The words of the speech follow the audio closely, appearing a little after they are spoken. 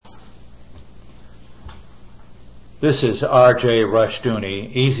This is R.J.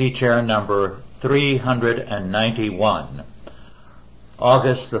 Rushdoony, Easy Chair number 391,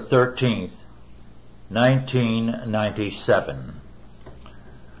 August the 13th, 1997.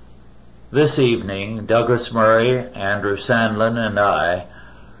 This evening, Douglas Murray, Andrew Sandlin, and I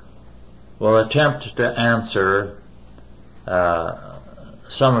will attempt to answer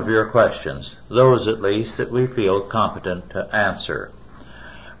some of your questions, those at least that we feel competent to answer.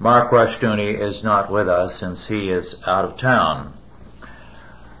 Mark Rushdoony is not with us since he is out of town.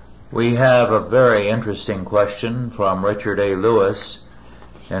 We have a very interesting question from Richard A. Lewis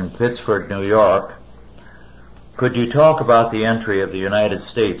in Pittsford, New York. Could you talk about the entry of the United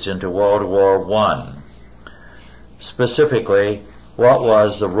States into World War I? Specifically, what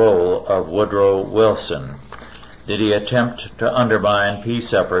was the role of Woodrow Wilson? Did he attempt to undermine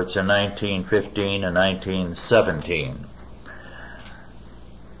peace efforts in 1915 and 1917?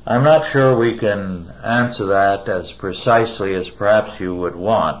 I'm not sure we can answer that as precisely as perhaps you would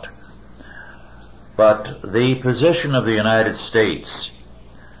want, but the position of the United States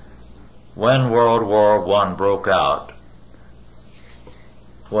when World War I broke out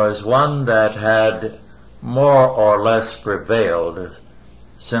was one that had more or less prevailed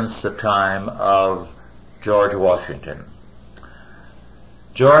since the time of George Washington.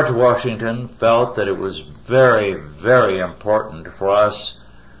 George Washington felt that it was very, very important for us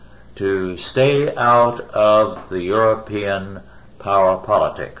to stay out of the European power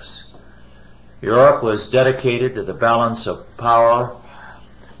politics. Europe was dedicated to the balance of power,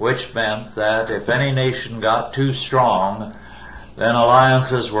 which meant that if any nation got too strong, then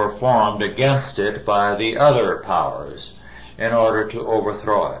alliances were formed against it by the other powers in order to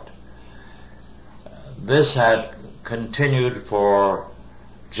overthrow it. This had continued for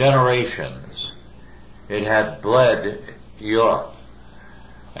generations. It had bled Europe.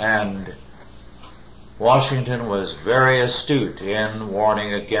 And Washington was very astute in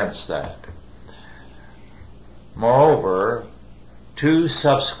warning against that. Moreover, two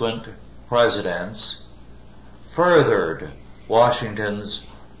subsequent presidents furthered Washington's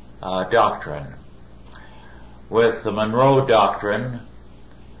doctrine. With the Monroe Doctrine,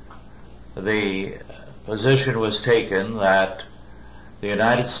 the position was taken that the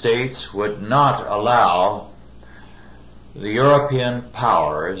United States would not allow the European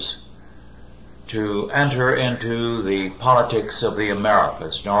powers to enter into the politics of the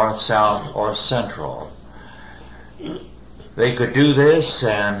Americas, North, South, or Central. They could do this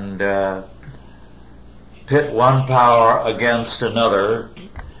and pit one power against another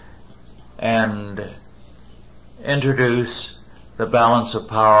and introduce the balance of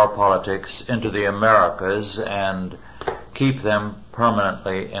power politics into the Americas and keep them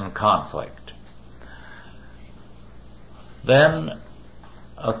permanently in conflict. Then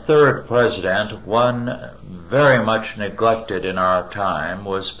a third president, one very much neglected in our time,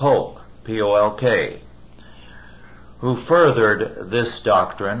 was Polk, P-O-L-K, who furthered this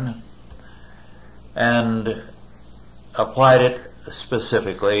doctrine and applied it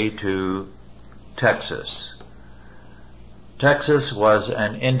specifically to Texas. Texas was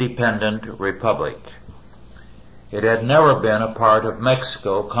an independent republic. It had never been a part of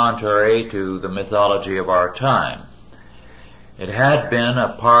Mexico, contrary to the mythology of our time. It had been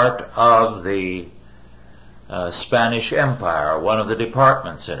a part of the Spanish Empire, one of the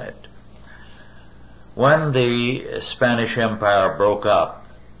departments in it. When the Spanish Empire broke up,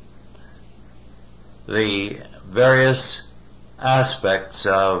 the various aspects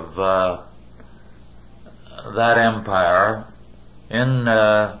of that empire in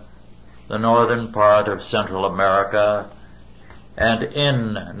the northern part of Central America and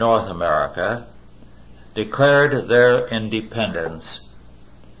in North America declared their independence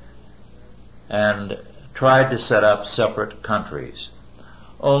and tried to set up separate countries.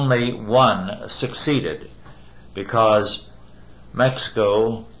 Only one succeeded because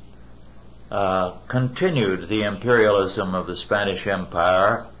Mexico continued the imperialism of the Spanish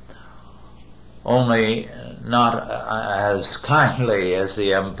Empire, only not as kindly as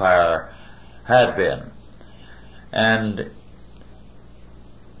the empire had been. And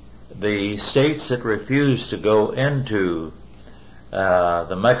the states that refused to go into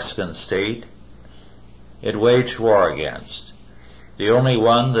the Mexican state, it waged war against. The only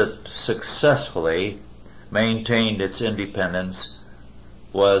one that successfully maintained its independence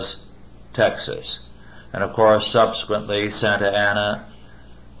was Texas. And of course, subsequently, Santa Anna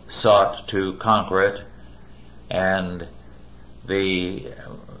sought to conquer it, and the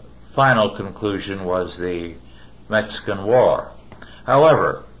final conclusion was the Mexican War.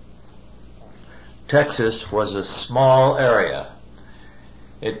 However, Texas was a small area.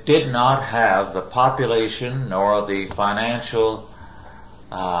 it did not have the population nor the financial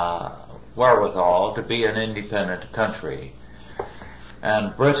wherewithal to be an independent country.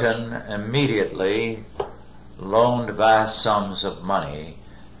 And Britain immediately loaned vast sums of money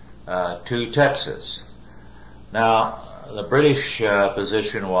to Texas. Now, the British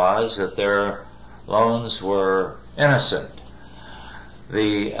position was that their loans were innocent.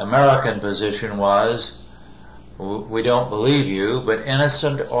 The American position was, we don't believe you, but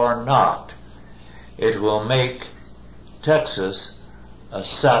innocent or not, it will make Texas a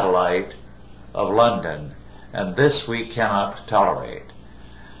satellite of London, and this we cannot tolerate.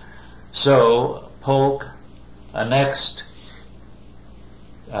 So Polk annexed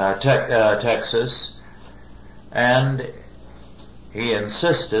Texas, and he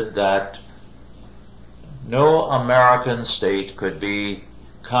insisted that no American state could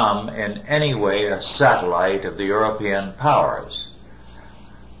become in any way a satellite of the European powers.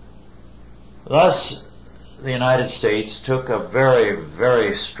 Thus, the United States took a very,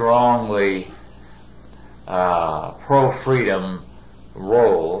 very strongly pro-freedom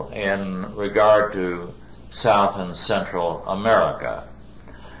role in regard to South and Central America.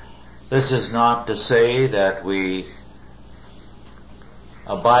 This is not to say that we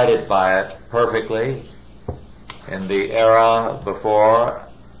abided by it perfectly. In the era before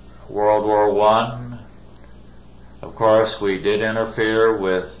World War I, of course, we did interfere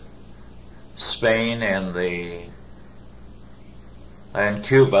with Spain and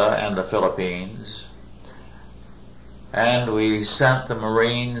Cuba and the Philippines, and we sent the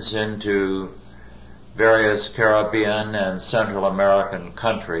Marines into various Caribbean and Central American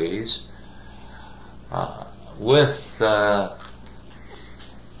countries with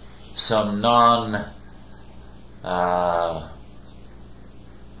some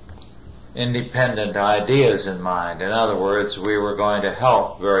independent ideas in mind. In other words, we were going to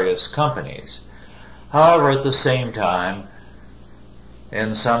help various companies. However, at the same time,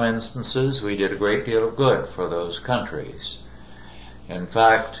 in some instances, we did a great deal of good for those countries. In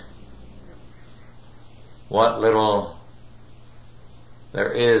fact, what little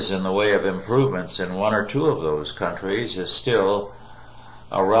there is in the way of improvements in one or two of those countries is still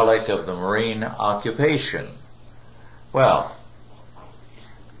a relic of the Marine occupation. Well,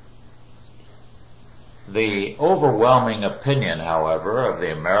 the overwhelming opinion, however, of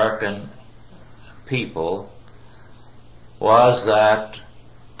the American people was that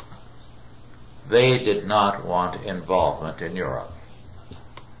they did not want involvement in Europe.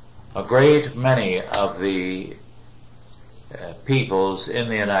 A great many of the peoples in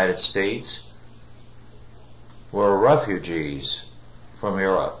the United States were refugees from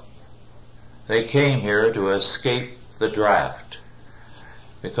Europe. They came here to escape the draft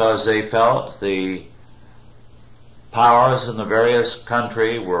because they felt the powers in the various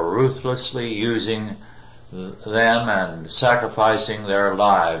country were ruthlessly using them and sacrificing their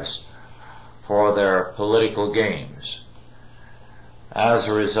lives for their political gains. As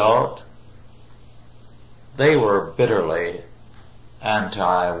a result, they were bitterly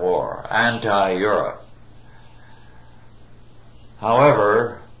anti-war, anti-Europe.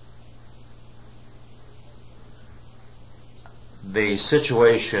 However, the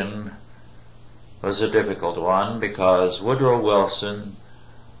situation was a difficult one because Woodrow Wilson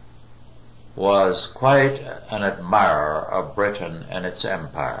was quite an admirer of Britain and its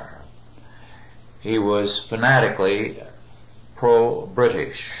empire. He was fanatically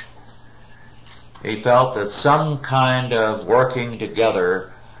pro-British. He felt that some kind of working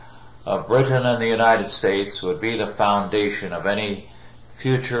together of Britain and the United States would be the foundation of any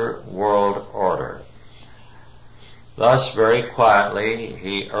future world order. Thus, very quietly,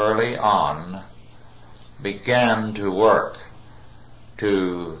 he early on began to work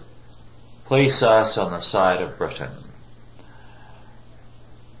to place us on the side of Britain.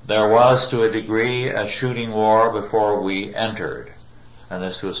 There was, to a degree, a shooting war before we entered, and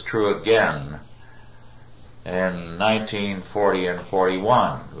this was true again in 1940 and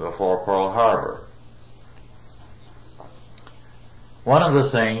 41, before Pearl Harbor. One of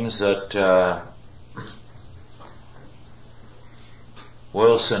the things that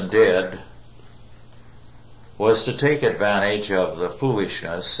Wilson did was to take advantage of the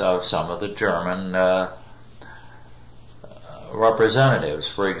foolishness of some of the German representatives.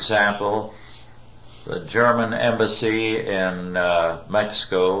 For example, the German embassy in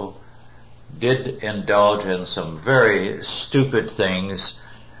Mexico did indulge in some very stupid things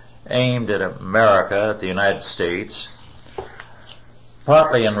aimed at America, at the United States,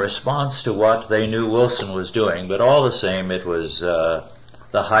 partly in response to what they knew Wilson was doing, but all the same it was the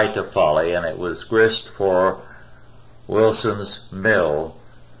height of folly, and it was grist for Wilson's mill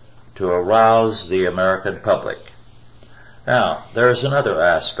to arouse the American public. Now, there's another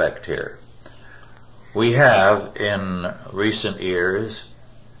aspect here. We have, in recent years,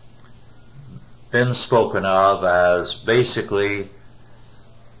 been spoken of as basically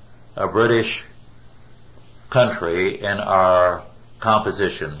a British country in our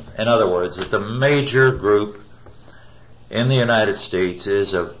composition. In other words, that the major group in the United States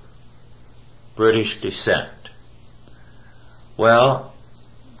is of British descent. Well,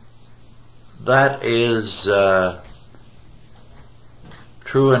 that is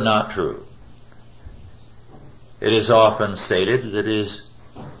true and not true. It is often stated that it is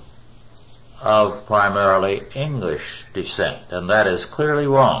of primarily English descent, and that is clearly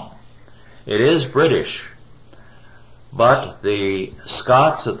wrong. It is British, but the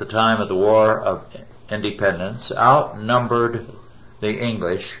Scots at the time of the War of Independence outnumbered the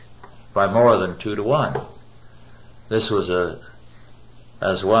English by more than 2-1. This was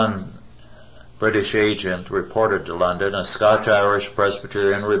as one British agent reported to London, a Scotch-Irish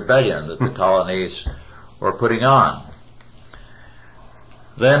Presbyterian rebellion that the colonies were putting on.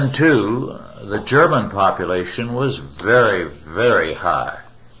 Then, too, the German population was very, very high.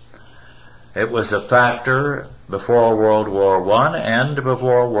 It was a factor before World War I and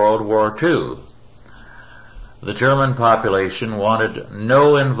before World War II. The German population wanted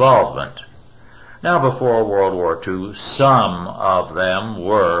no involvement. Now, before World War II, some of them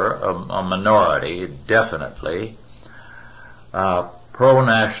were, a minority, definitely,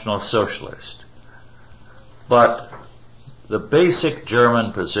 pro-National Socialist. But the basic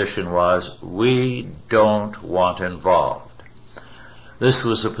German position was, we don't want involved. This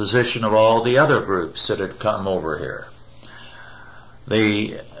was the position of all the other groups that had come over here.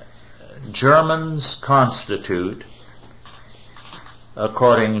 The Germans constitute,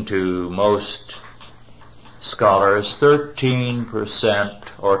 according to most scholars, 13%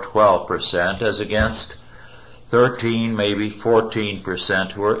 or 12%, as against 13, maybe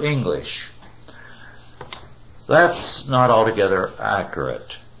 14% who are English. That's not altogether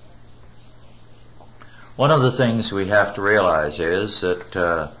accurate. One of the things we have to realize is that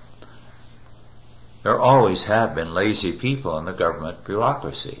there always have been lazy people in the government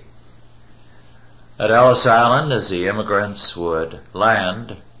bureaucracy. At Ellis Island, as the immigrants would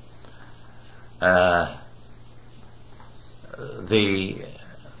land, the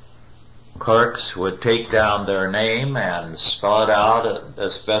clerks would take down their name and spell it out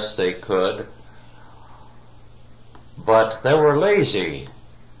as best they could, but there were lazy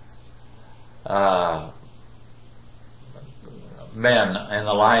men in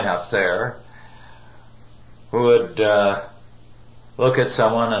the lineup there who would look at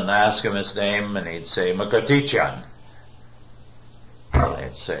someone and ask him his name, and he'd say, Makatichan. And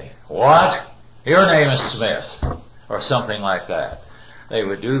they'd say, what? Your name is Smith, or something like that. They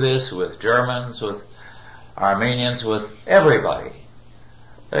would do this with Germans, with Armenians, with everybody.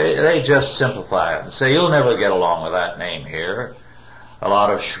 They just simplify it and say, you'll never get along with that name here. A lot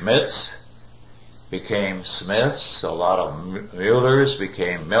of Schmidts became Smiths, a lot of Muellers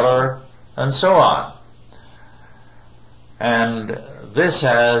became Miller, and so on. And this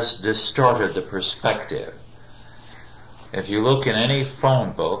has distorted the perspective. If you look in any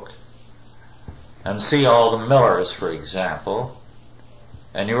phone book and see all the Millers, for example,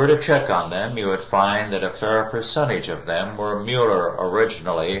 and you were to check on them, you would find that a fair percentage of them were Mueller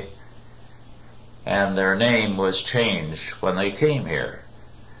originally, and their name was changed when they came here.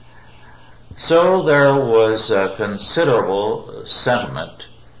 So there was a considerable sentiment,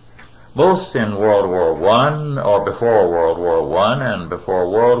 both in World War I, or before World War I, and before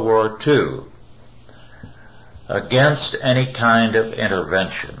World War II, against any kind of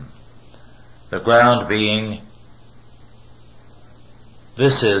intervention. The ground being,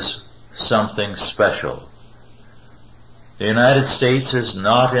 this is something special. The United States is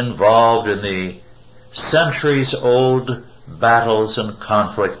not involved in the centuries-old battles and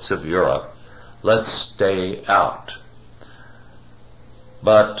conflicts of Europe. Let's stay out.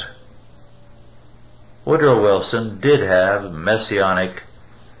 But Woodrow Wilson did have messianic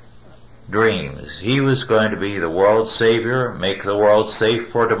dreams. He was going to be the world's savior, make the world safe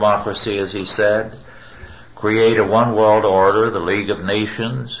for democracy, as he said, create a one world order, the League of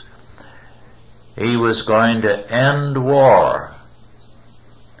Nations. He was going to end war.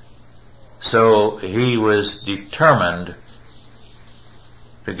 So he was determined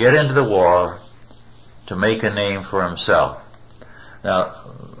to get into the war to make a name for himself. Now,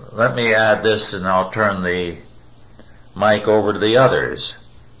 let me add this and I'll turn the mic over to the others.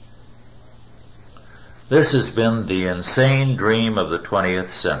 This has been the insane dream of the 20th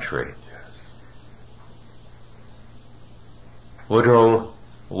century. Woodrow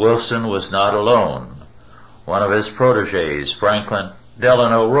Wilson was not alone. One of his proteges, Franklin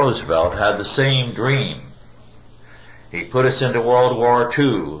Delano Roosevelt, had the same dream. He put us into World War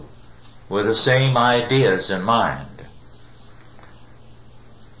II with the same ideas in mind.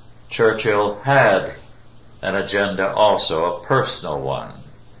 Churchill had an agenda also, a personal one.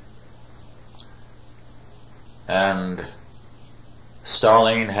 And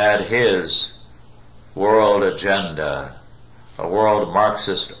Stalin had his world agenda, a world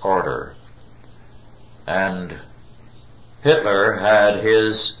Marxist order. And Hitler had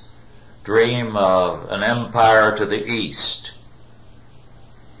his dream of an empire to the east.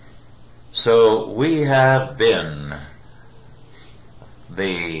 So we have been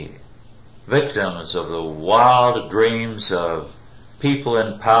the victims of the wild dreams of people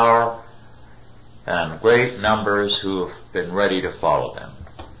in power and great numbers who have been ready to follow them.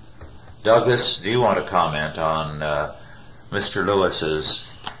 Douglas, do you want to comment on Mr.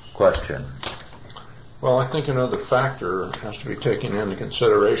 Lewis's question? Well, I think another factor has to be taken into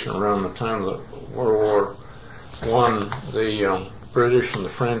consideration around the time of World War I. The British and the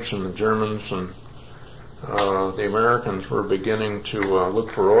French and the Germans and the Americans were beginning to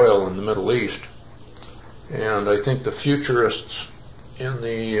look for oil in the Middle East. And I think the futurists in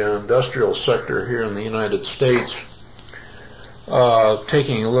the industrial sector here in the United States,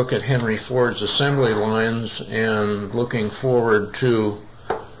 taking a look at Henry Ford's assembly lines and looking forward to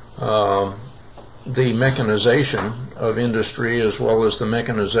the mechanization of industry as well as the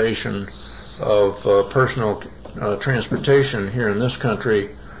mechanization of personal transportation here in this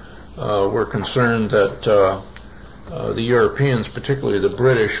country, we're concerned that the Europeans, particularly the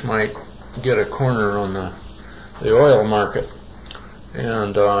British, might get a corner on the oil market.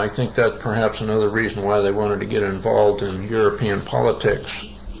 And I think that's perhaps another reason why they wanted to get involved in European politics.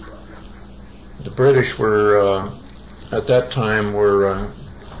 The British were, at that time, were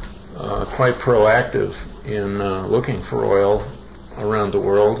quite proactive in looking for oil around the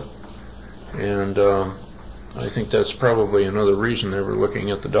world, and I think that's probably another reason they were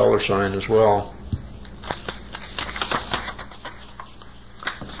looking at the dollar sign as well.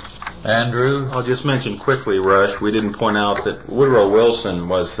 Andrew? I'll just mention quickly, Rush, we didn't point out that Woodrow Wilson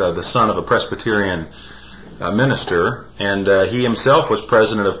was the son of a Presbyterian minister, and he himself was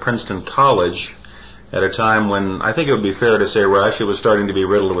president of Princeton College at a time when I think it would be fair to say, Rush, it was starting to be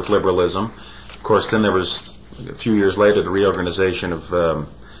riddled with liberalism. Of course, then there was, a few years later, the reorganization of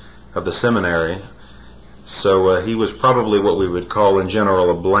the seminary. So he was probably what we would call in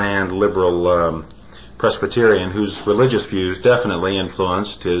general a bland, liberal Presbyterian whose religious views definitely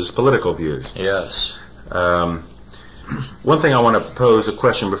influenced his political views. Yes. One thing I want to pose a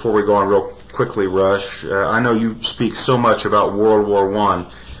question before we go on real quickly, Rush. I know you speak so much about World War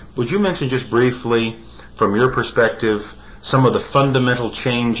I. Would you mention just briefly, from your perspective, some of the fundamental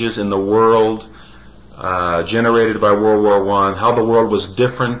changes in the world generated by World War I, how the world was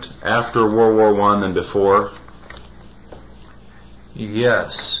different after World War I than before?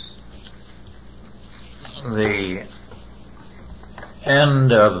 Yes. The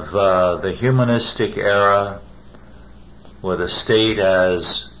end of the humanistic era, with the state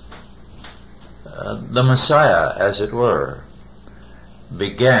as the Messiah, as it were,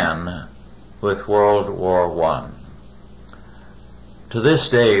 began with World War I. To this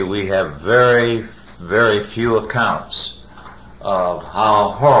day, we have very, very few accounts of how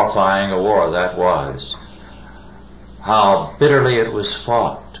horrifying a war that was, how bitterly it was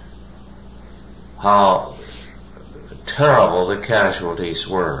fought, how terrible the casualties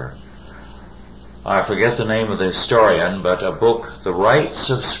were. I forget the name of the historian, but a book, The Rites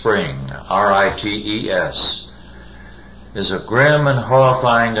of Spring, R-I-T-E-S, is a grim and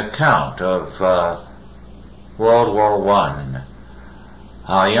horrifying account of World War I,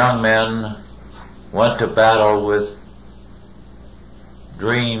 how young men went to battle with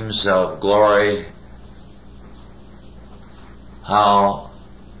dreams of glory, how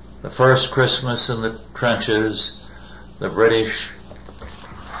the first Christmas in the trenches, the British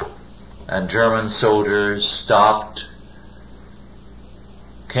and German soldiers stopped,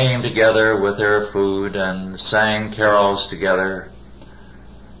 came together with their food and sang carols together,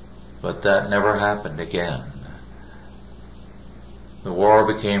 but that never happened again. The war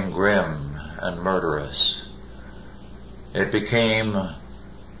became grim and murderous. It became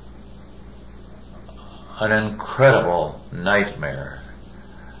an incredible nightmare.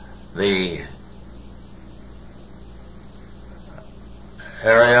 The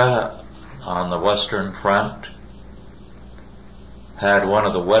area on the Western Front had one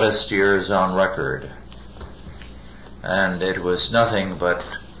of the wettest years on record, and it was nothing but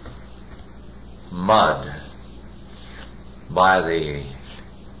mud by the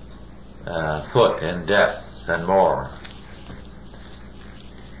foot in depth and more.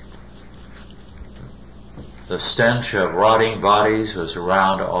 The stench of rotting bodies was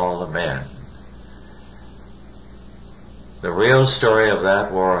around all the men. The real story of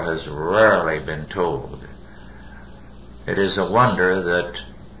that war has rarely been told. It is a wonder that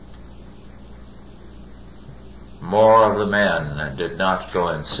more of the men did not go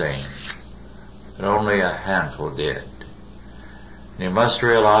insane, but only a handful did. You must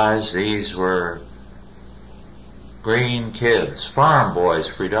realize these were green kids, farm boys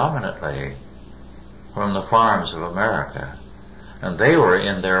predominantly, from the farms of America. And they were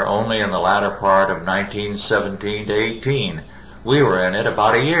in there only in the latter part of 1917 to 18. We were in it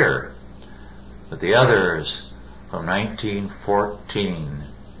about a year. But the others from 1914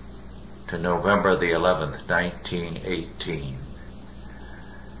 to November the 11th, 1918.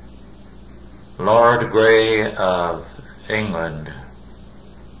 Lord Grey of England,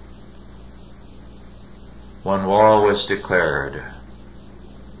 when war was declared,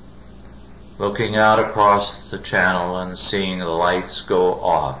 looking out across the channel and seeing the lights go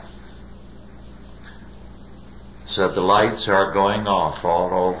off, said, "The lights are going off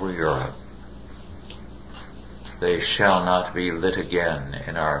all over Europe. They shall not be lit again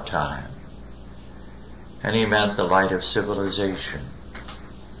in our time." And he meant the light of civilization,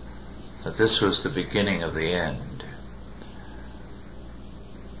 that this was the beginning of the end.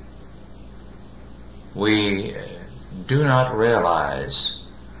 We do not realize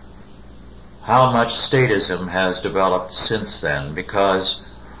how much statism has developed since then, because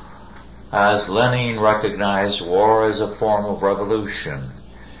as Lenin recognized, war is a form of revolution.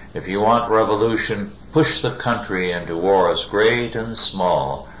 If you want revolution, push the country into wars great and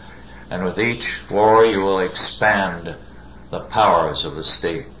small, and with each war you will expand the powers of the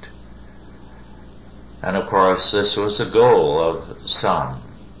state. And of course this was the goal of some.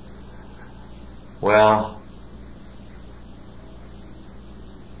 Well,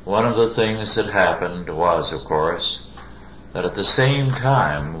 one of the things that happened was, of course, that at the same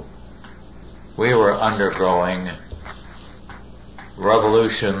time we were undergoing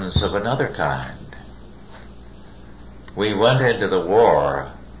revolutions of another kind. We went into the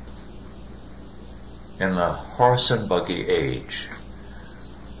war in the horse and buggy age.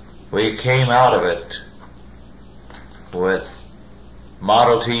 We came out of it with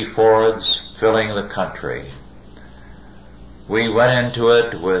Model T Fords filling the country. We went into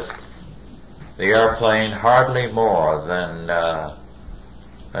it with the airplane hardly more than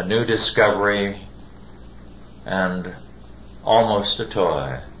a new discovery and almost a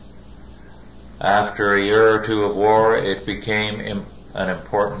toy. After a year or two of war, it became an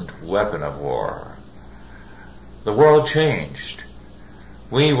important weapon of war. The world changed.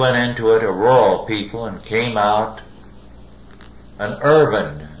 We went into it a rural people and came out an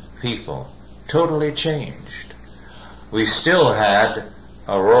urban people, totally changed. We still had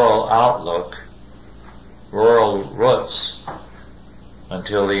a rural outlook, rural roots,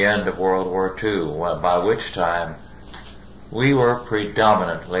 until the end of World War II, by which time we were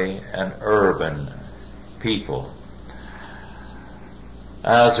predominantly an urban people.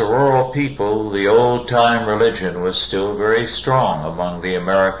 As a rural people, the old-time religion was still very strong among the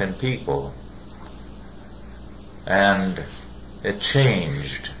American people, and it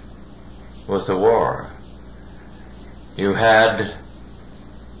changed with the war. You had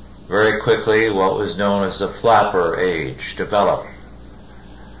very quickly what was known as the flapper age develop.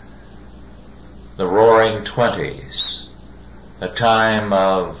 The Roaring Twenties, a time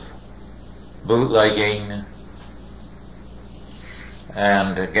of bootlegging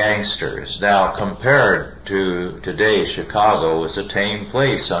and gangsters. Now, compared to today, Chicago was a tame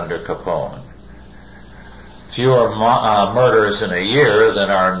place under Capone. Fewer murders in a year than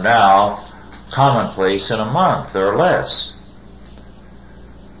are now commonplace in a month or less.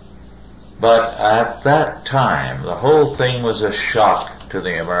 But at that time, the whole thing was a shock to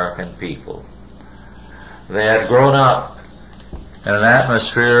the American people. They had grown up in an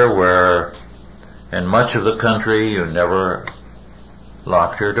atmosphere where in much of the country you never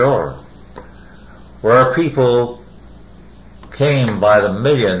locked your door, where people came by the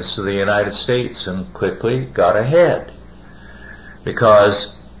millions to the United States and quickly got ahead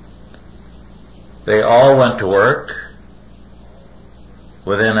because they all went to work.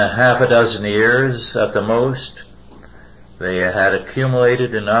 Within a half a dozen years at the most, they had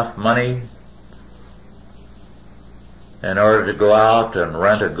accumulated enough money in order to go out and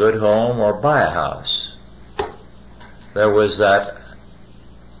rent a good home or buy a house. There was that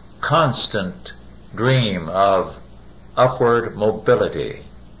constant dream of upward mobility.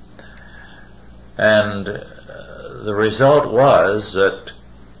 And the result was that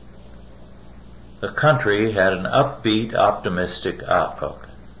the country had an upbeat, optimistic outlook.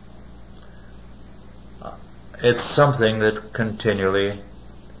 It's something that continually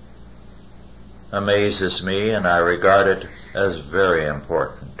amazes me, and I regard it as very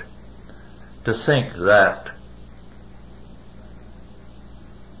important to think that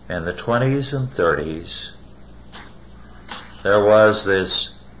in the 20s and 30s there was this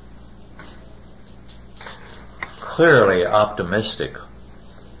clearly optimistic,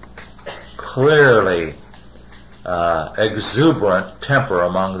 clearly exuberant temper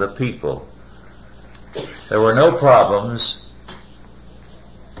among the people. There were no problems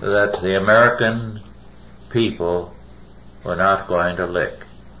that the American people were not going to lick.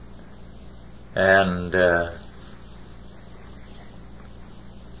 And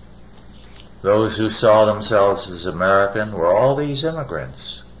those who saw themselves as American were all these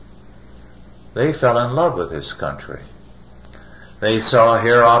immigrants. They fell in love with this country. They saw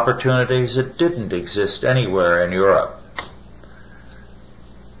here opportunities that didn't exist anywhere in Europe.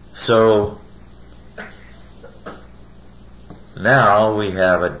 So now we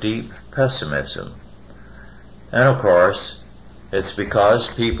have a deep pessimism. And of course, it's because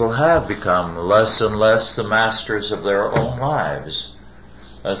people have become less and less the masters of their own lives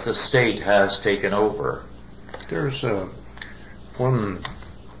as the state has taken over. There's one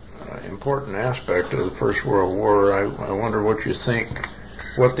important aspect of the First World War. I wonder what you think,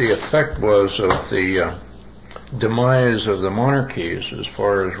 what the effect was of the demise of the monarchies as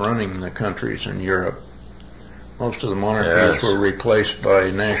far as running the countries in Europe. Most of the monarchies were replaced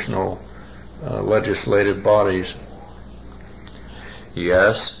by national legislative bodies.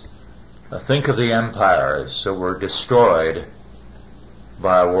 Yes. Think of the empires that were destroyed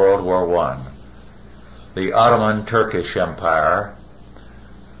by World War I. The Ottoman Turkish Empire,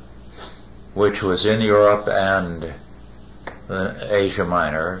 which was in Europe and Asia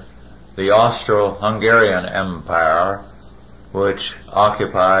Minor, the Austro-Hungarian Empire, which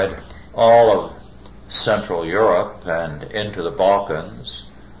occupied all of Central Europe and into the Balkans,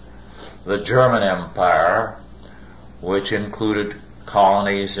 the German Empire, which included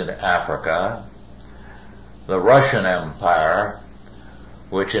colonies in Africa, the Russian Empire,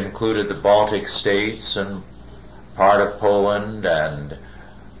 which included the Baltic states and part of Poland and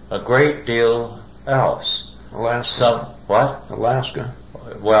a great deal else. Alaska. What? Alaska.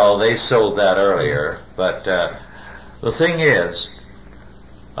 Well, they sold that earlier, but the thing is,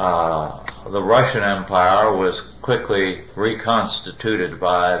 the Russian Empire was quickly reconstituted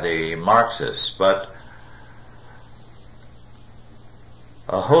by the Marxists, but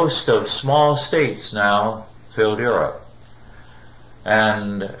a host of small states now filled Europe,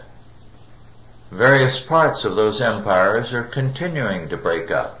 and various parts of those empires are continuing to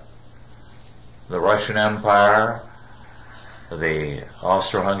break up. The Russian Empire, the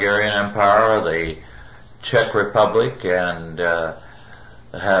Austro-Hungarian Empire, the Czech Republic, and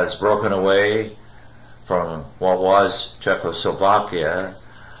has broken away from what was Czechoslovakia,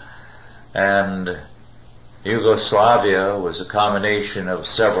 and Yugoslavia was a combination of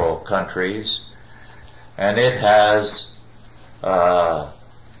several countries, and it has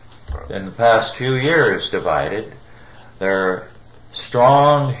in the past few years divided. There are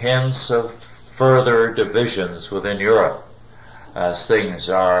strong hints of further divisions within Europe as things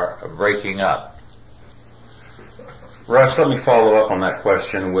are breaking up. Russ, let me follow up on that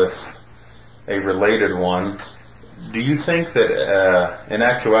question with a related one. Do you think that in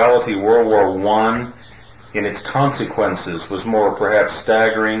actuality World War I in its consequences was more perhaps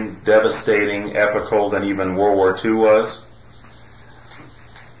staggering, devastating, epical than even World War II was?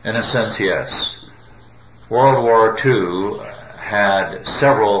 In a sense, yes. World War II had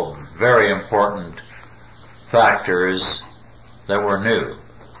several very important factors that were new.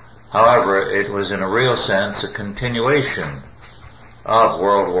 However, it was in a real sense a continuation of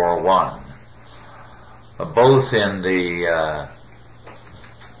World War I, both in the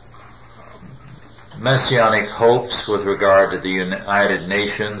messianic hopes with regard to the United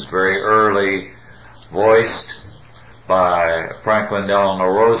Nations, very early voiced by Franklin Delano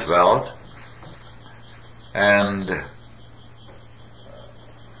Roosevelt, and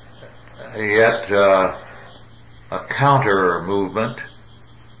yet a counter movement.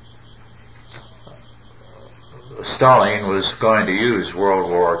 Stalin was going to use World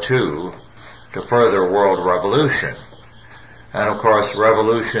War II to further world revolution. And of course,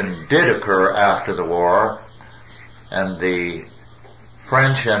 revolution did occur after the war, and the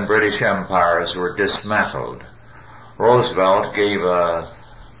French and British empires were dismantled. Roosevelt gave a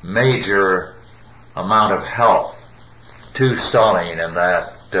major amount of help to Stalin in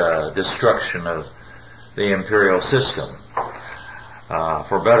that destruction of the imperial system.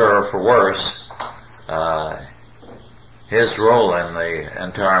 For better or for worse, his role in the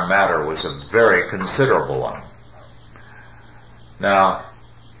entire matter was a very considerable one. Now,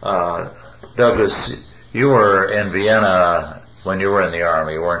 Douglas, you were in Vienna when you were in the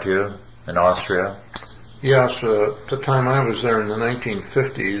Army, weren't you, in Austria? Yes, at the time I was there in the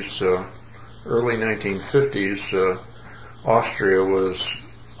 1950s, early 1950s, Austria was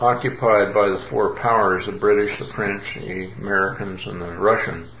occupied by the four powers, the British, the French, the Americans, and the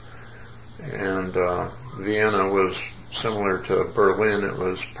Russian. And Vienna was similar to Berlin. It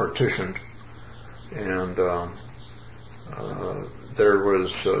was partitioned, and there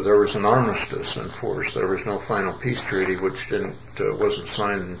was an armistice in force. There was no final peace treaty, which wasn't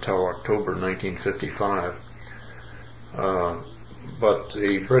signed until October 1955. But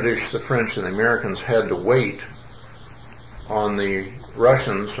the British, the French, and the Americans had to wait on the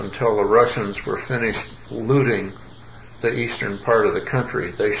Russians until the Russians were finished looting the eastern part of the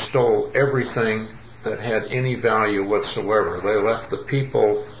country. They stole everything that had any value whatsoever. They left the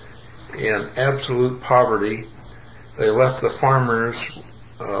people in absolute poverty. They left the farmers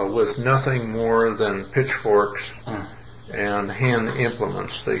with nothing more than pitchforks and hand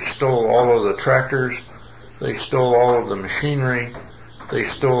implements. They stole all of the tractors. They stole all of the machinery. They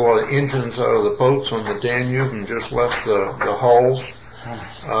stole all the engines out of the boats on the Danube and just left the hulls.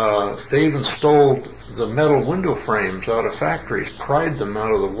 They even stole the metal window frames out of factories, pried them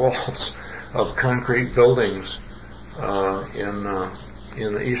out of the walls of concrete buildings in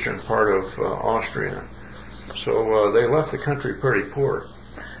the eastern part of Austria. So they left the country pretty poor.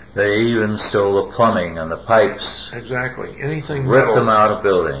 They even stole the plumbing and the pipes. Exactly. Anything ripped metal. Them out of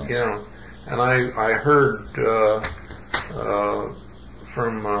buildings. Yeah. And I heard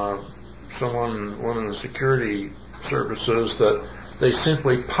from someone, one of the security services, that they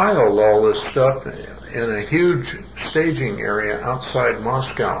simply piled all this stuff in a huge staging area outside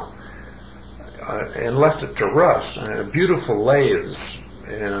Moscow and left it to rust. Beautiful lathes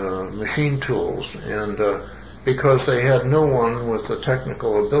and machine tools, and because they had no one with the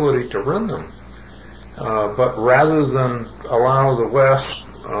technical ability to run them. But rather than allow the West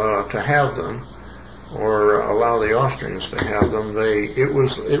to have them, or allow the Austrians to have them, it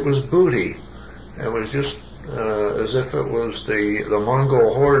was booty. It was just as if it was the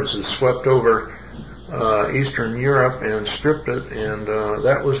Mongol hordes that swept over Eastern Europe and stripped it, and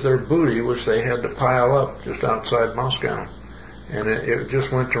that was their booty, which they had to pile up just outside Moscow, and it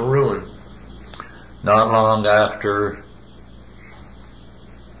just went to ruin. Not long after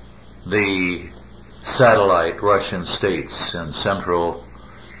the satellite Russian states in Central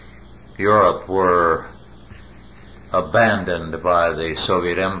Europe were abandoned by the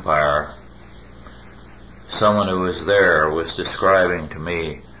Soviet Empire, someone who was there was describing to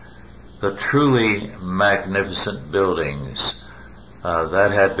me the truly magnificent buildings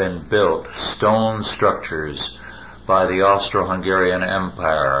that had been built, stone structures by the Austro-Hungarian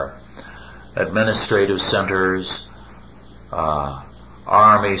Empire, administrative centers,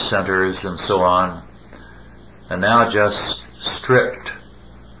 army centers, and so on, and now just stripped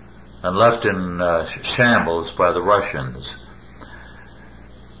and left in shambles by the Russians.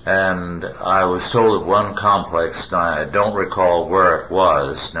 And I was told of one complex, and I don't recall where it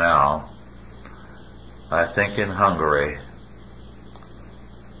was now, I think in Hungary,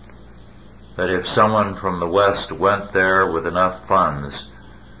 that if someone from the West went there with enough funds,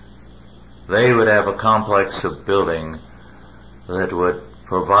 they would have a complex of building that would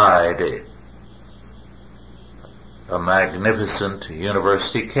provide a magnificent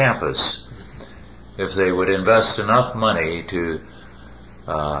university campus if they would invest enough money to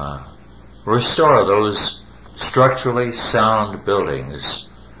restore those structurally sound buildings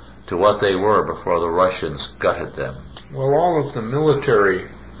to what they were before the Russians gutted them. Well, all of the military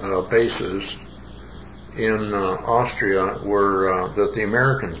bases in Austria were that the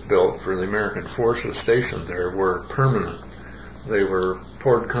Americans built for the American forces stationed there were permanent. They were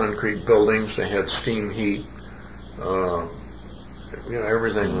poured concrete buildings. They had steam heat.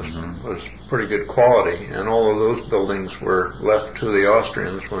 Everything was pretty good quality, and all of those buildings were left to the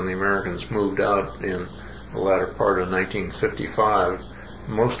Austrians when the Americans moved out in the latter part of 1955.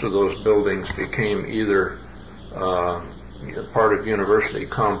 Most of those buildings became either part of university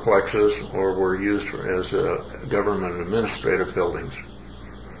complexes or were used as government administrative buildings.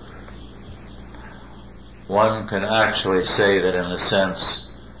 One can actually say that in a sense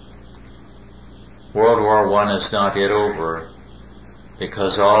World War I is not yet over,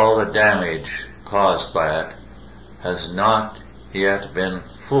 because all the damage caused by it has not yet been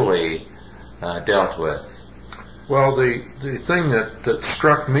fully dealt with. Well, the thing that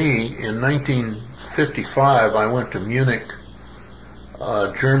struck me in 1955, I went to Munich,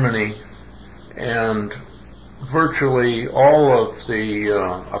 Germany, and virtually all of the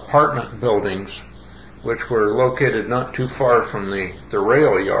apartment buildings, which were located not too far from the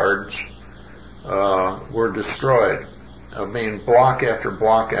rail yards, were destroyed. I mean, block after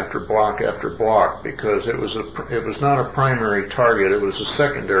block after block after block, because it was not a primary target, it was a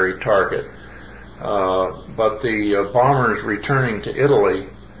secondary target. But the bombers returning to Italy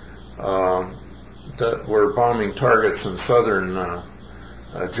that were bombing targets in southern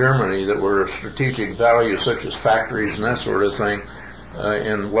Germany that were of strategic value, such as factories and that sort of thing,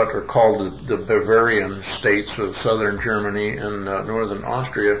 in what are called the Bavarian states of southern Germany and northern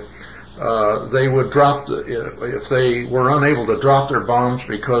Austria, they would drop, if they were unable to drop their bombs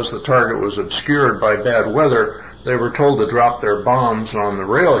because the target was obscured by bad weather, they were told to drop their bombs on the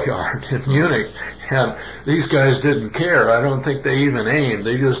rail yard in Munich, and these guys didn't care. I don't think they even aimed.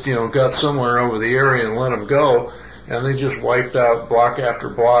 They just, got somewhere over the area and let them go, and they just wiped out block after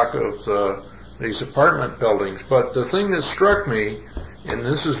block of these apartment buildings. But the thing that struck me, and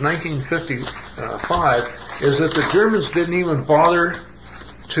this is 1955, is that the Germans didn't even bother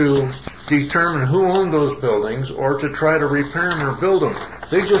to determine who owned those buildings or to try to repair them or build them.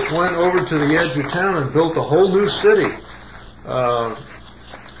 They just went over to the edge of town and built a whole new city.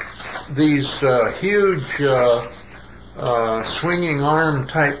 These huge swinging arm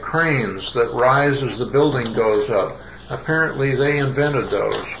type cranes that rise as the building goes up, apparently they invented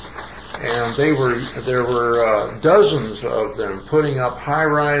those. And there were dozens of them putting up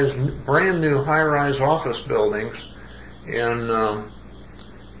brand new high-rise office buildings on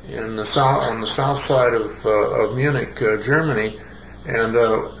the south side of Munich, Germany, and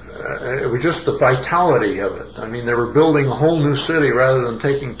it was just the vitality of it. I mean, they were building a whole new city rather than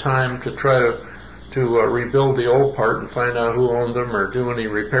taking time to try to rebuild the old part and find out who owned them or do any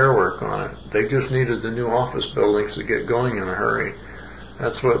repair work on it. They just needed the new office buildings to get going in a hurry.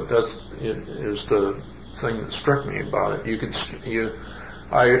 That's the thing that struck me about it.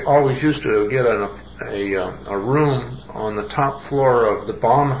 I always used to get a room on the top floor of the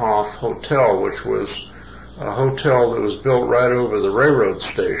Bahnhof Hotel, which was a hotel that was built right over the railroad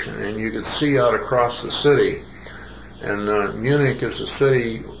station, and you could see out across the city. And Munich is a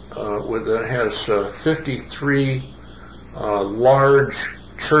city that has 53 large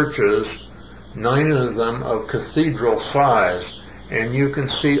churches, 9 of them of cathedral size, and you can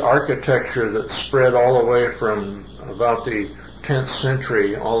see architecture that spread all the way from about the 10th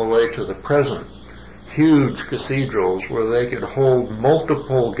century all the way to the present. Huge cathedrals where they could hold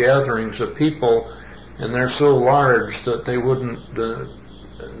multiple gatherings of people, and they're so large that they wouldn't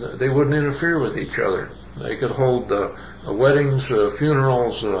interfere with each other. They could hold weddings,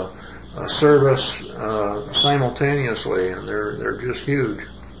 funerals, service simultaneously, and they're just huge.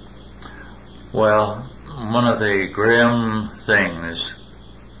 Well, one of the grim things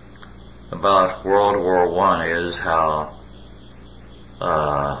about World War I is how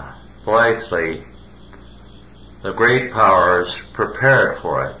blithely the great powers prepared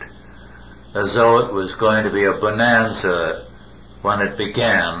for it, as though it was going to be a bonanza when it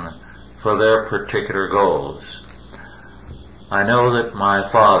began for their particular goals. I know that my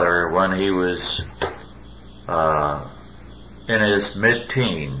father, when he was in his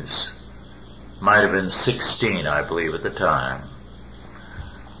mid-teens, might have been 16, I believe, at the time,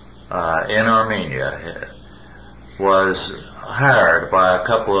 in Armenia, was hired by a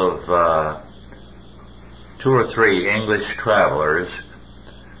couple of 2 or 3 English travelers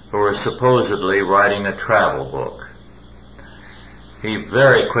who were supposedly writing a travel book. He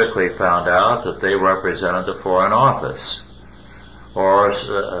very quickly found out that they represented the Foreign Office, or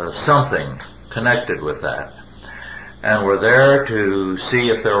something connected with that, and were there to see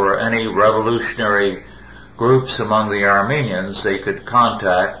if there were any revolutionary groups among the Armenians they could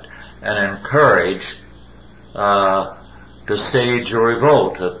contact and encourage to stage a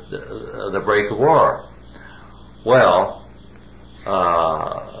revolt at the break of war. Well,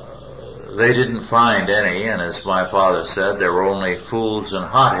 they didn't find any, and as my father said, there were only fools and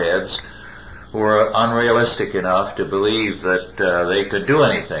hotheads who were unrealistic enough to believe that they could do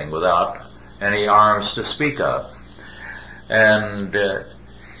anything without any arms to speak of. And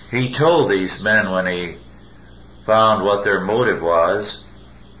he told these men, when he found what their motive was,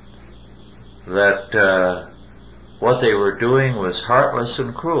 that what they were doing was heartless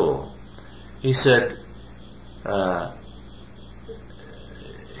and cruel. He said,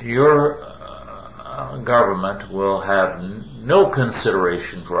 your government will have no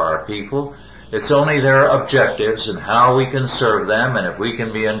consideration for our people. It's only their objectives and how we can serve them, and if we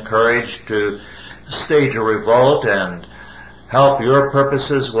can be encouraged to stage a revolt and help your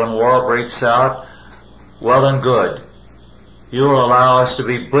purposes when war breaks out, well and good. you will allow us to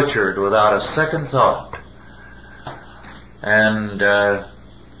be butchered without a second thought. And,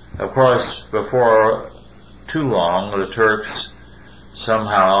 of course, before too long, the Turks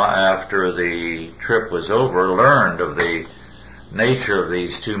somehow, after the trip was over, learned of the nature of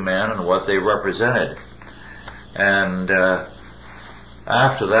these two men and what they represented. And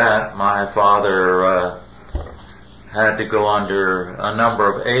after that, my father had to go under a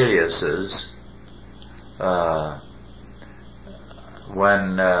number of aliases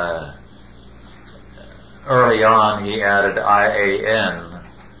when early on he added IAN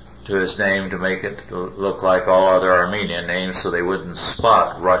to his name to make it look like all other Armenian names so they wouldn't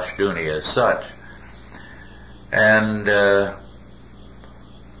spot Rushduni as such. And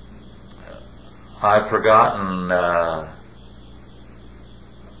I've forgotten the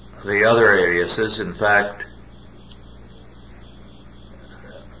other aliases. In fact,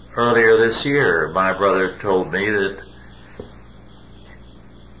 earlier this year, my brother told me that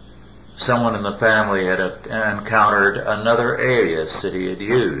someone in the family had encountered another alias that he had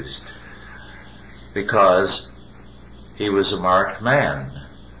used because he was a marked man.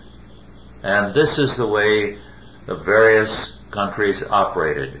 And this is the way the various countries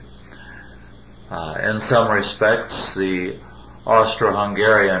operated. In some respects, the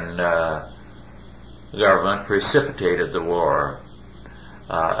Austro-Hungarian government precipitated the war,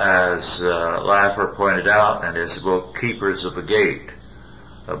 as Laffer pointed out in his book Keepers of the Gate,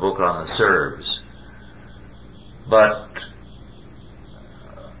 a book on the Serbs. But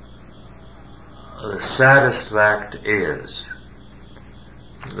the saddest fact is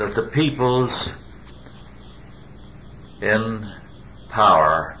that the peoples in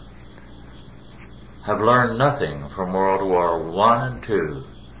power have learned nothing from World War I and II.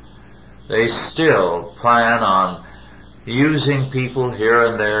 They still plan on using people here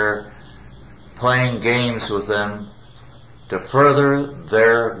and there, playing games with them to further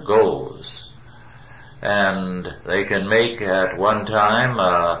their goals. And they can make at one time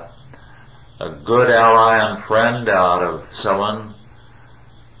a good ally and friend out of someone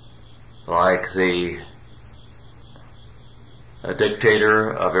like a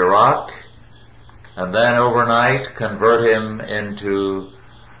dictator of Iraq, and then overnight convert him into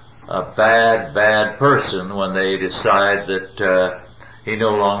a bad person when they decide that he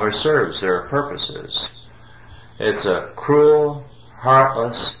no longer serves their purposes. It's a cruel,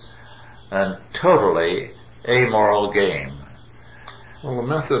 heartless, and totally amoral game. Well, the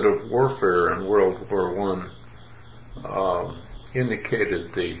method of warfare in World War I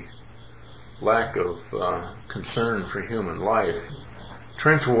indicated the lack of concern for human life.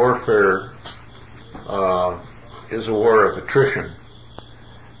 Trench warfare is a war of attrition,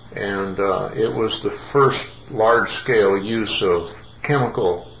 and it was the first large-scale use of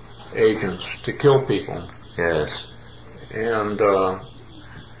chemical agents to kill people. Yes. And the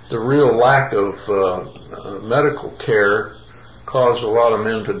real lack of medical care caused a lot of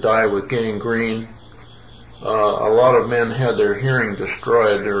men to die with gangrene. A lot of men had their hearing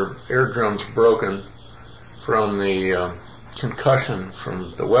destroyed, their eardrums broken from the concussion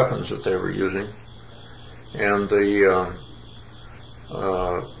from the weapons that they were using. And the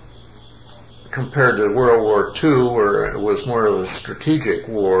compared to World War II, where it was more of a strategic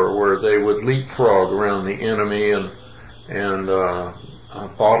war, where they would leapfrog around the enemy and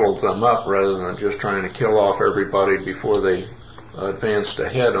bottle them up rather than just trying to kill off everybody before they advanced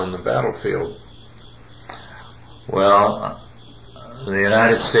ahead on the battlefield. Well, the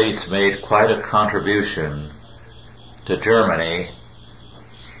United States made quite a contribution to Germany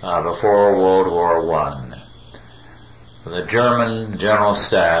before World War I. The German General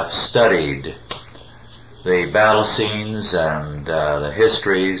Staff studied the battle scenes and the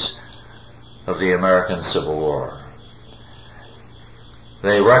histories of the American Civil War.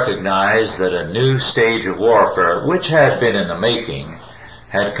 They recognized that a new stage of warfare, which had been in the making,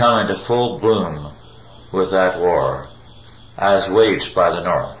 had come into full bloom with that war, as waged by the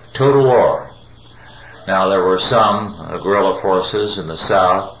North. Total war. Now, there were some guerrilla forces in the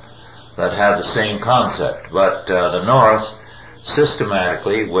South that had the same concept, but the North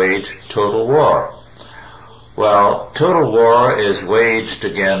systematically waged total war. Well, total war is waged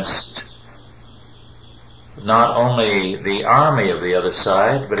against not only the army of the other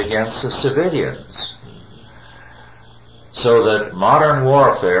side, but against the civilians. So that modern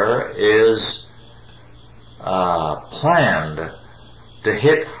warfare is planned to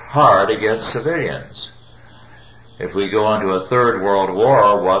hit hard against civilians. If we go into a third world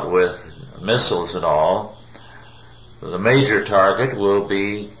war, what with missiles and all, the major target will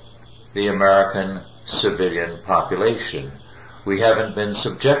be the American civilian population. We haven't been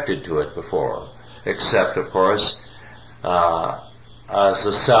subjected to it before, except, of course, as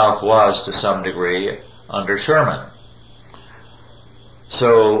the South was to some degree under Sherman.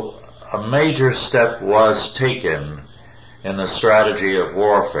 So a major step was taken in the strategy of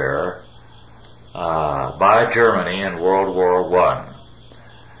warfare by Germany in World War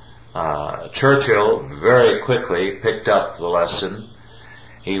I. Churchill very quickly picked up the lesson.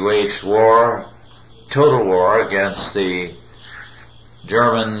 He waged war, total war, against the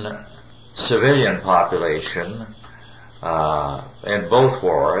German civilian population in both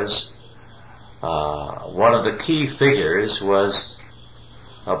wars. One of the key figures was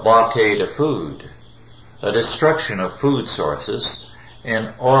a blockade of food, a destruction of food sources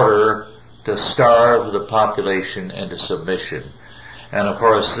in order to starve the population into submission. And of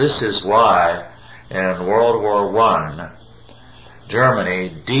course, this is why in World War I,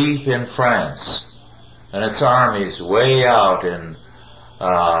 Germany, deep in France, and its armies way out in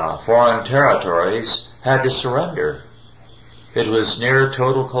foreign territories, had to surrender. It was near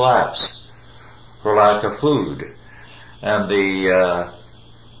total collapse for lack of food. And the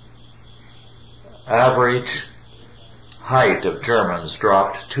average height of Germans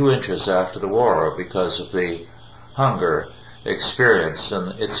dropped 2 inches after the war because of the hunger experienced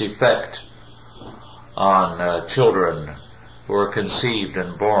and its effect on children who were conceived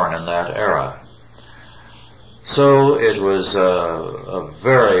and born in that era. So it was a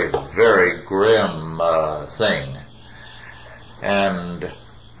very, very grim thing. And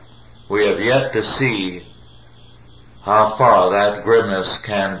we have yet to see how far that grimness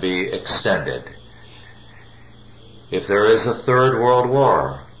can be extended. If there is a third world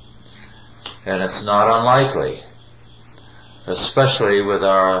war, and it's not unlikely, especially with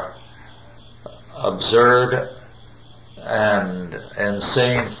our absurd and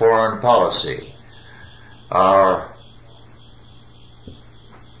insane foreign policy,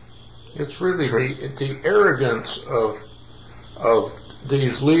 it's really the arrogance of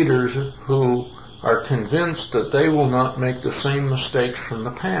these leaders who are convinced that they will not make the same mistakes from the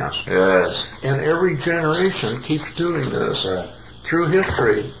past. Yes. And every generation keeps doing this through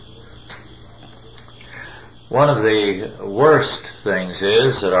history. One of the worst things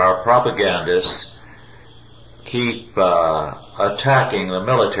is that our propagandists keep attacking the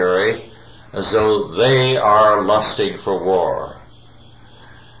military as though they are lusting for war.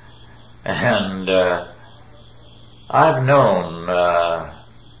 And I've known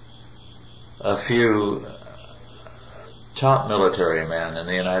a few top military men in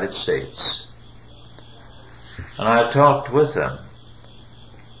the United States, and I've talked with them,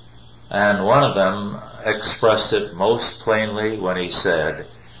 and one of them expressed it most plainly when he said,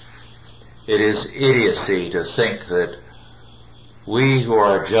 "It is idiocy to think that we who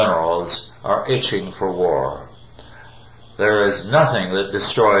are generals are itching for war. There is nothing that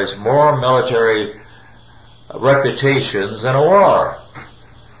destroys more military reputations than a war.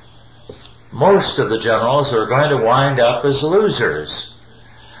 Most of the generals are going to wind up as losers.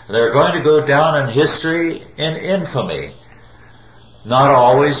 They're going to go down in history in infamy, not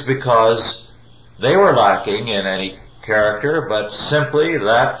always because they were lacking in any character, but simply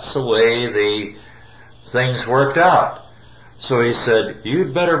that's the way the things worked out." So he said,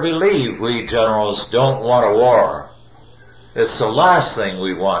 "You'd better believe we generals don't want a war. It's the last thing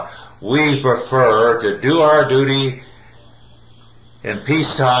we want. We prefer to do our duty in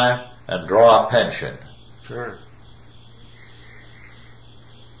peacetime and draw a pension." Sure.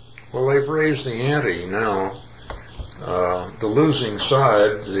 Well, they've raised the ante now. The losing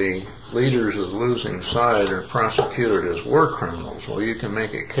side, the leaders of the losing side, are prosecuted as war criminals. Well, you can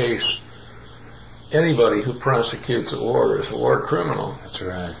make a case. Anybody who prosecutes a war is a war criminal. That's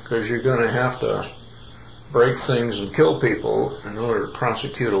right. Because you're going to have to break things and kill people in order to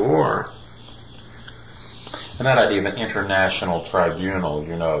prosecute a war. And that idea of an international tribunal,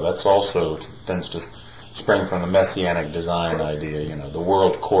 that's also tends to spring from the Messianic design idea, the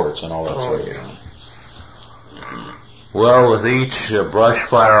world courts and all that sort of thing. Well, with each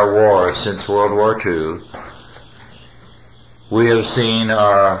brushfire war since World War II, we have seen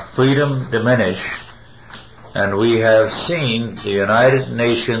our freedom diminish, and we have seen the United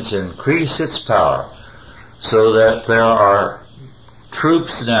Nations increase its power, so that there are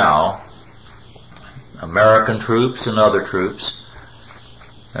troops now, American troops and other troops,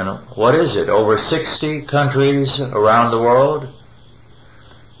 and what is it, over 60 countries around the world,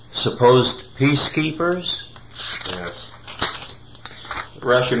 supposed peacekeepers? Yes.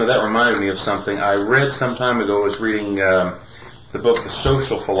 Rush, that reminded me of something I read some time ago. I was reading the book The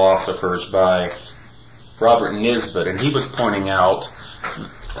Social Philosophers by Robert Nisbet, and he was pointing out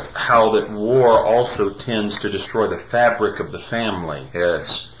how that war also tends to destroy the fabric of the family.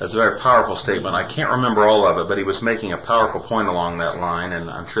 Yes. That's a very powerful statement. I can't remember all of it, but he was making a powerful point along that line, and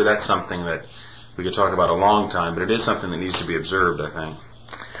I'm sure that's something that we could talk about a long time, but it is something that needs to be observed, I think.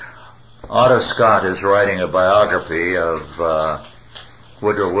 Otto Scott is writing a biography of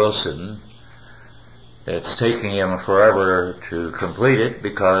Woodrow Wilson. It's taking him forever to complete it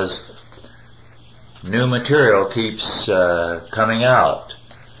because new material keeps coming out.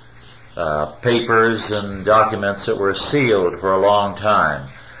 Papers and documents that were sealed for a long time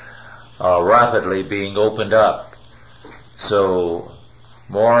are rapidly being opened up. So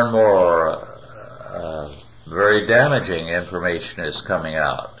more and more very damaging information is coming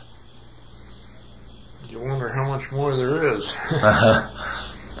out. You wonder how much more there is.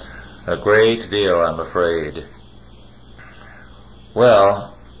 A great deal, I'm afraid.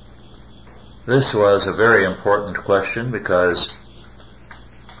 Well, this was a very important question because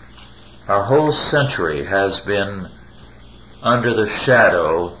our whole century has been under the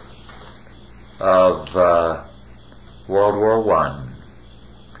shadow of World War I.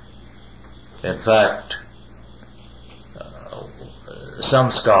 In fact,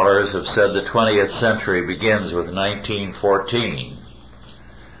 some scholars have said the 20th century begins with 1914,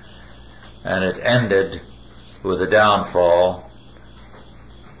 and it ended with the downfall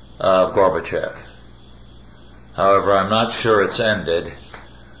of Gorbachev. However, I'm not sure it's ended.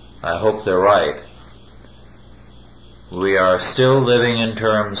 I hope they're right. We are still living in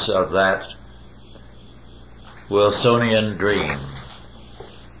terms of that Wilsonian dream.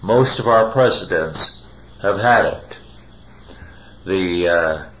 Most of our presidents have had it.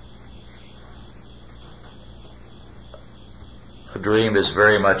 The dream is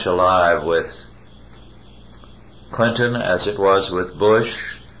very much alive with Clinton as it was with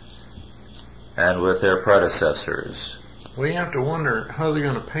Bush and with their predecessors. We have to wonder how they're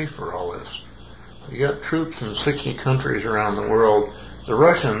going to pay for all this. You got troops in 60 countries around the world. The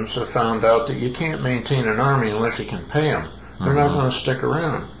Russians have found out that you can't maintain an army unless you can pay them. They're not going to stick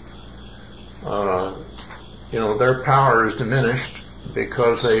around. Their power is diminished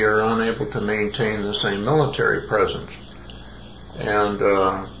because they are unable to maintain the same military presence. And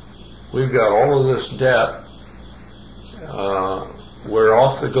we've got all of this debt. We're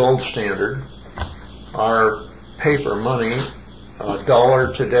off the gold standard. Our paper money, a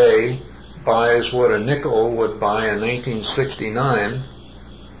dollar today, buys what a nickel would buy in 1969.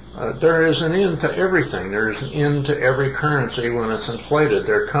 There is an end to everything. There is an end to every currency when it's inflated.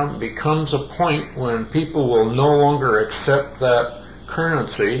 There becomes a point when people will no longer accept that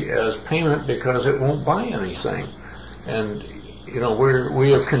currency as payment because it won't buy anything. And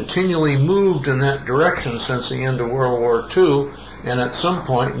we have continually moved in that direction since the end of World War II, and at some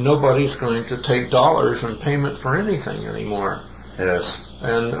point nobody's going to take dollars in payment for anything anymore. Yes.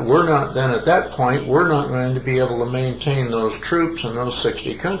 And we're not, then at that point, we're not going to be able to maintain those troops in those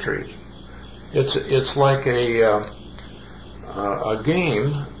 60 countries. It's like a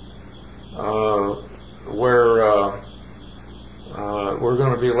game where we're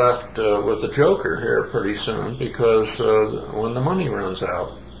going to be left with a joker here pretty soon because when the money runs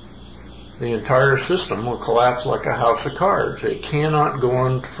out, the entire system will collapse like a house of cards. It cannot go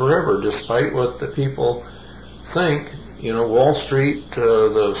on forever, despite what the people think. Wall Street,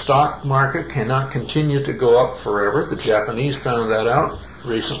 the stock market cannot continue to go up forever. The Japanese found that out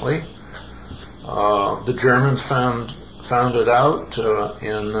recently. The Germans found it out,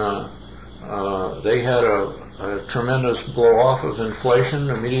 and they had a tremendous blow-off of inflation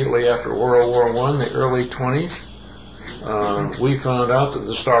immediately after World War I, the early 20s. We found out that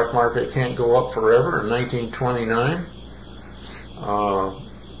the stock market can't go up forever in 1929.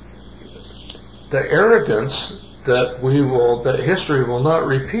 The arrogance that history will not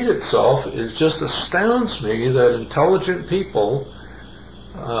repeat itself, it just astounds me that intelligent people,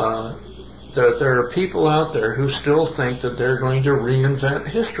 that there are people out there who still think that they're going to reinvent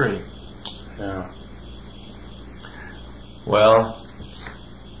history. Yeah. Well,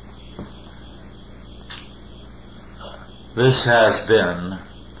 this has been,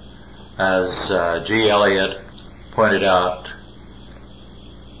 as G. Eliot pointed out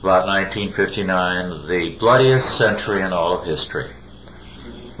about 1959, the bloodiest century in all of history,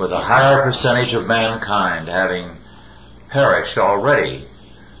 with a higher percentage of mankind having perished already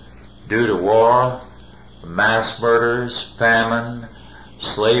due to war, mass murders, famine,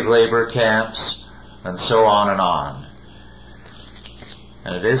 slave labor camps, and so on and on.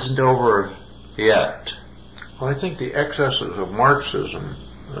 And it isn't over yet. Well, I think the excesses of Marxism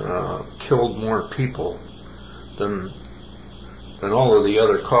killed more people than all of the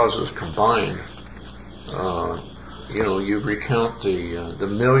other causes combined. You recount the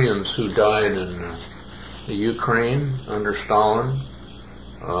millions who died in the Ukraine under Stalin,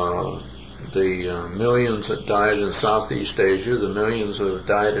 the millions that died in Southeast Asia, the millions that have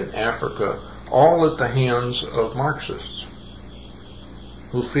died in Africa, all at the hands of Marxists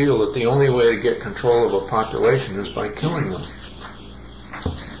who feel that the only way to get control of a population is by killing them.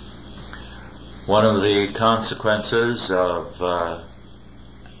 One of the consequences of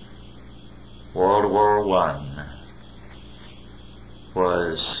World War I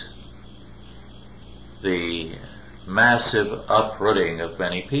was the massive uprooting of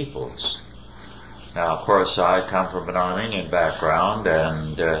many peoples. Now, of course, I come from an Armenian background,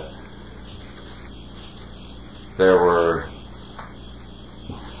 and there were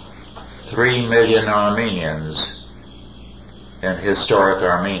 3 million Armenians in historic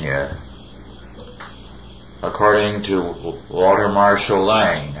Armenia. According to Walter Marshall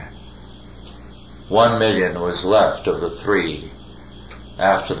Lang, 1 million was left of the 3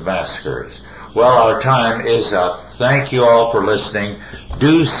 after the massacres. Well, our time is up. Thank you all for listening.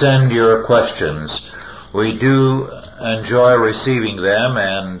 Do send your questions. We do enjoy receiving them,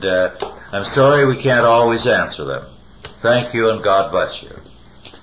 and I'm sorry we can't always answer them. Thank you, and God bless you.